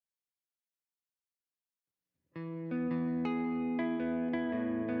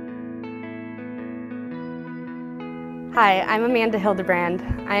Hi, I'm Amanda Hildebrand.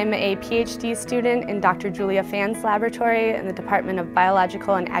 I'm a PhD student in Dr. Julia Phan's laboratory in the Department of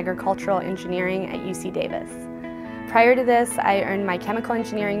Biological and Agricultural Engineering at UC Davis. Prior to this, I earned my chemical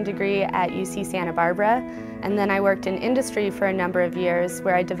engineering degree at UC Santa Barbara, and then I worked in industry for a number of years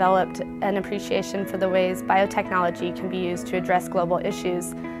where I developed an appreciation for the ways biotechnology can be used to address global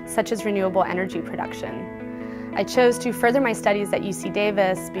issues such as renewable energy production. I chose to further my studies at UC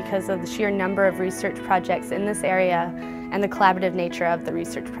Davis because of the sheer number of research projects in this area and the collaborative nature of the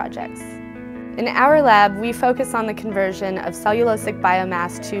research projects. In our lab, we focus on the conversion of cellulosic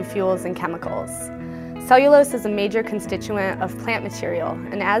biomass to fuels and chemicals. Cellulose is a major constituent of plant material,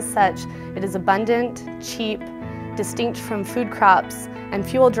 and as such, it is abundant, cheap, distinct from food crops, and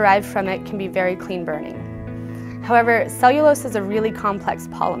fuel derived from it can be very clean burning. However, cellulose is a really complex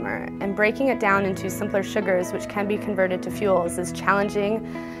polymer, and breaking it down into simpler sugars which can be converted to fuels is challenging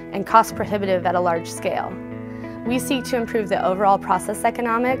and cost prohibitive at a large scale. We seek to improve the overall process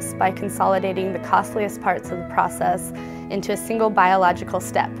economics by consolidating the costliest parts of the process into a single biological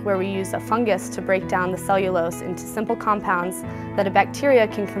step where we use a fungus to break down the cellulose into simple compounds that a bacteria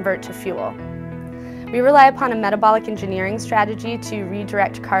can convert to fuel. We rely upon a metabolic engineering strategy to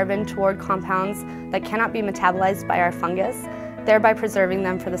redirect carbon toward compounds that cannot be metabolized by our fungus, thereby preserving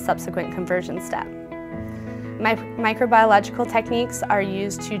them for the subsequent conversion step. Microbiological techniques are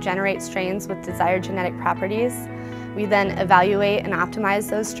used to generate strains with desired genetic properties. We then evaluate and optimize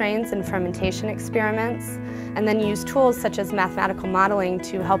those strains in fermentation experiments, and then use tools such as mathematical modeling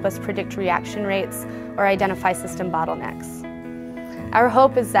to help us predict reaction rates or identify system bottlenecks. Our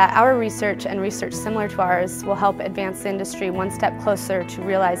hope is that our research and research similar to ours will help advance the industry one step closer to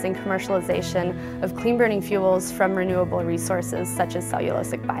realizing commercialization of clean burning fuels from renewable resources such as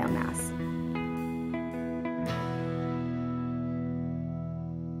cellulosic biomass.